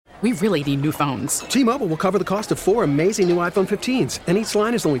We really need new phones. T-Mobile will cover the cost of 4 amazing new iPhone 15s, and each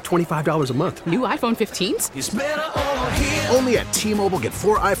line is only $25 a month. New iPhone 15s? It's better over here. Only at T-Mobile, get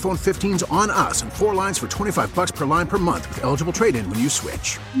 4 iPhone 15s on us and 4 lines for $25 per line per month with eligible trade-in when you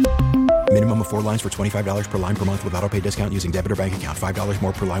switch. Minimum of 4 lines for $25 per line per month with autopay discount using debit or bank account. $5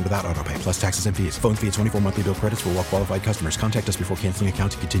 more per line without autopay, plus taxes and fees. Phone fee at 24 monthly bill credits for well-qualified customers. Contact us before canceling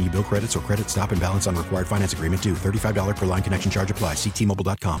account to continue bill credits or credit stop and balance on required finance agreement due. $35 per line connection charge applies. See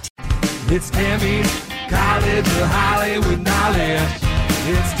T-Mobile.com. It's Tammy's College of Hollywood Knowledge.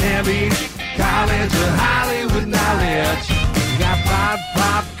 It's Tammy's College of Hollywood Knowledge. You got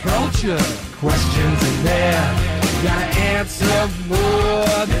pop culture questions in there. You gotta answer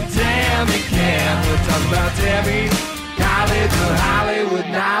more than Tammy can. We're talking about Tammy's College of Hollywood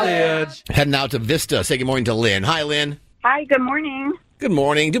Knowledge. Heading out to Vista. Say good morning to Lynn. Hi, Lynn. Hi, good morning. Good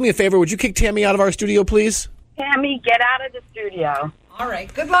morning. Do me a favor. Would you kick Tammy out of our studio, please? Tammy, get out of the studio. All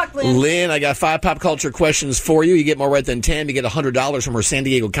right. Good luck, Lynn. Lynn, I got 5 pop culture questions for you. You get more right than 10. You get $100 from her San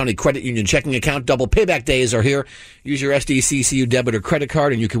Diego County Credit Union checking account. Double payback days are here. Use your SDCCU debit or credit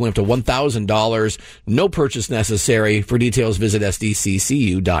card, and you can win up to $1,000. No purchase necessary. For details, visit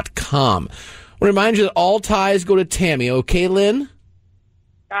SDCCU.com. I want to remind you that all ties go to Tammy. Okay, Lynn?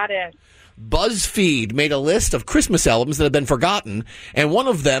 Got it. BuzzFeed made a list of Christmas albums that have been forgotten, and one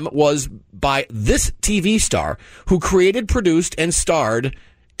of them was by this TV star who created, produced, and starred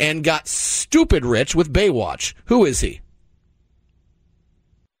and got stupid rich with Baywatch. Who is he?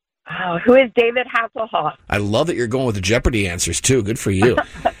 Who is David Hasselhoff? I love that you're going with the Jeopardy answers, too. Good for you.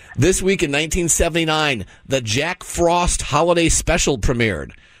 This week in 1979, the Jack Frost Holiday Special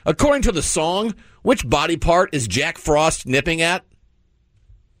premiered. According to the song, which body part is Jack Frost nipping at?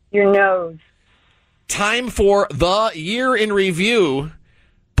 Your nose. Time for the year in review.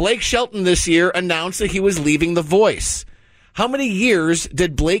 Blake Shelton this year announced that he was leaving The Voice. How many years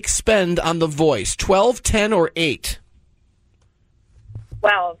did Blake spend on The Voice? 12, 10, or 8?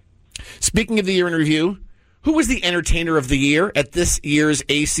 12. Speaking of the year in review, who was the entertainer of the year at this year's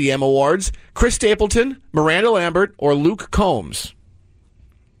ACM Awards? Chris Stapleton, Miranda Lambert, or Luke Combs?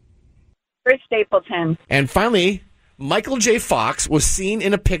 Chris Stapleton. And finally, Michael J. Fox was seen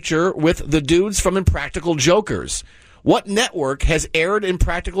in a picture with the dudes from Impractical Jokers. What network has aired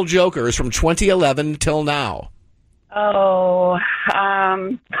Impractical Jokers from 2011 till now? Comedy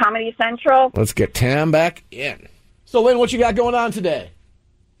Central. Let's get Tam back in. So, Lynn, what you got going on today?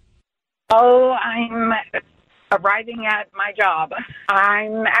 I'm arriving at my job.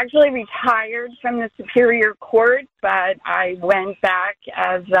 I'm actually retired from the Superior Court, but I went back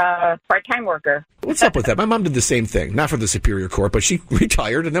as a part-time worker. What's up with that? My mom did the same thing. Not for the Superior Court, but she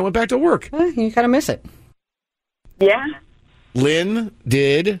retired and then went back to work. You kind of miss it. Yeah. Lynn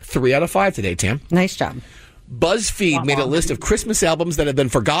did 3 out of 5 today, Tam. Nice job. BuzzFeed made a list of Christmas albums that have been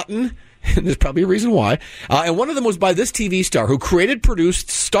forgotten, and there's probably a reason why. And one of them was by this TV star who created, produced,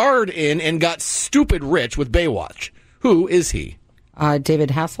 starred in, and got stupid rich with Baywatch. Who is he? David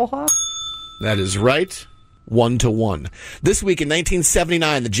Hasselhoff? That is right. 1-1. This week in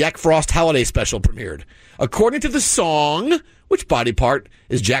 1979, the Jack Frost Holiday Special premiered. According to the song, which body part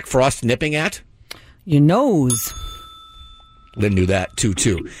is Jack Frost nipping at? Your nose. Lynn knew that,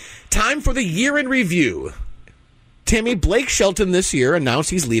 2-2. Time for the year in review. Tammy, Blake Shelton this year announced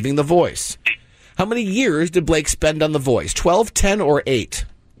he's leaving The Voice. How many years did Blake spend on The Voice? 12, 10, or 8?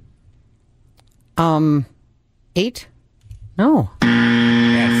 8? No.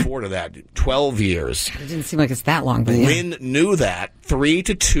 Add 4 to that. 12 years. It didn't seem like it's that long, but Lynn knew that.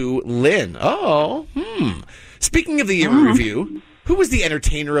 3-2, Lynn. Speaking of the year in review, who was the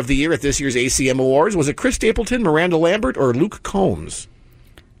entertainer of the year at this year's ACM Awards? Was it Chris Stapleton, Miranda Lambert, or Luke Combs?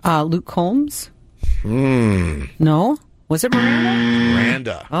 Luke Combs? No? Was it Miranda?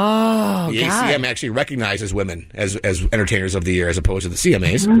 Miranda. Oh, the God. ACM actually recognizes women as entertainers of the year as opposed to the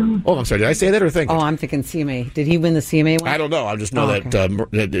CMAs. Oh, I'm sorry. Did I say that or think? Oh, I'm thinking CMA. Did he win the CMA one? I don't know. I just know that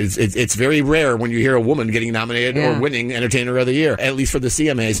it's very rare when you hear a woman getting nominated or winning Entertainer of the Year, at least for the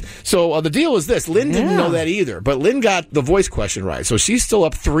CMAs. So the deal is this. Lynn didn't know that either, but Lynn got the voice question right. So she's still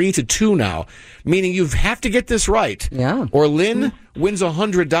up 3-2 now, meaning you have to get this right. Yeah. Or Lynn wins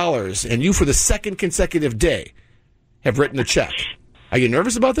 $100, and you, for the second consecutive day, have written a check. Are you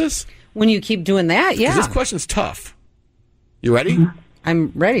nervous about this? When you keep doing that, yeah. Because this question's tough. You ready?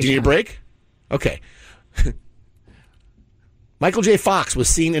 I'm ready. Do you need a break? Okay. Michael J. Fox was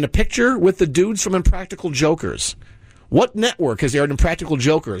seen in a picture with the dudes from Impractical Jokers. What network has aired Impractical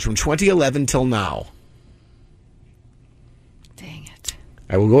Jokers from 2011 till now? Dang it.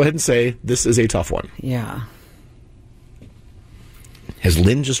 I will go ahead and say this is a tough one. Yeah. Has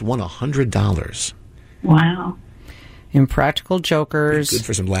Lynn just won $100? Wow. Impractical Jokers. Good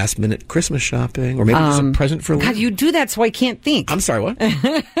for some last-minute Christmas shopping, or maybe just a present for Lynn. God, you do that so I can't think. I'm sorry, what?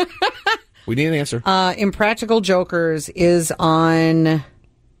 We need an answer. Impractical Jokers is on.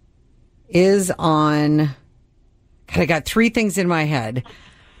 God, I got three things in my head,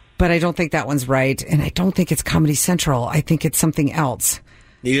 but I don't think that one's right, and I don't think it's Comedy Central. I think it's something else.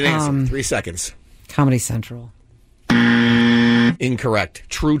 Need an answer. 3 seconds. Comedy Central. Incorrect.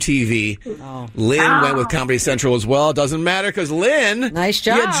 True TV. Oh. Lynn went with Comedy Central as well. Doesn't matter because Lynn, nice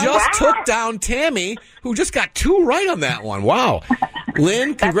job. You just took down Tammy, who just got 2 right on that one. Wow.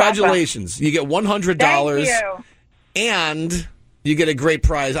 Lynn, congratulations. Awesome. You get $100. Thank you. And you get a great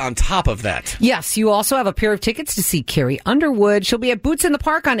prize on top of that. Yes, you also have a pair of tickets to see Carrie Underwood. She'll be at Boots in the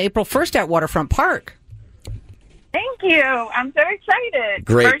Park on April 1st at Waterfront Park. Thank you. I'm so excited.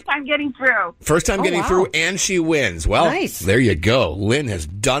 Great. First time getting through. First time getting through, and she wins. Well, nice. There you go. Lynn has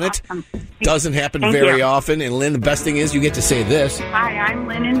done it. Awesome. Doesn't happen Thank very you. often. And Lynn, the best thing is you get to say this. Hi, I'm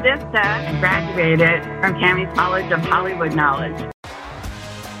Lynn Indista. I graduated from Tammy's College of Hollywood Knowledge.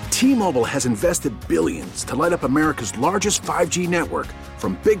 T-Mobile has invested billions to light up America's largest 5G network,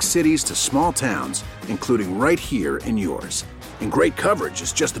 from big cities to small towns, including right here in yours. And great coverage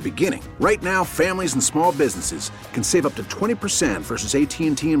is just the beginning. Right now, families and small businesses can save up to 20% versus AT&T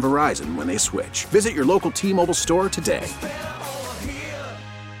and Verizon when they switch. Visit your local T-Mobile store today.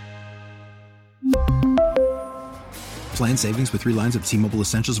 Plan savings with 3 lines of T-Mobile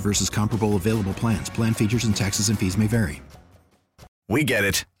Essentials versus comparable available plans. Plan features and taxes and fees may vary. We get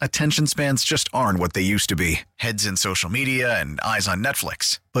it. Attention spans just aren't what they used to be. Heads in social media and eyes on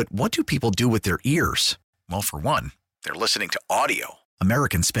Netflix. But what do people do with their ears? Well, for one, they're listening to audio.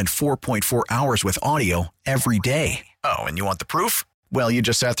 Americans spend 4.4 hours with audio every day. Oh, and you want the proof? Well, you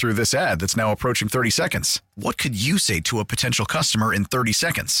just sat through this ad that's now approaching 30 seconds. What could you say to a potential customer in 30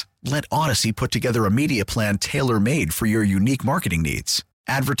 seconds? Let Odyssey put together a media plan tailor-made for your unique marketing needs.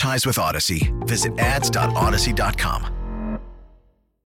 Advertise with Odyssey. Visit ads.odyssey.com.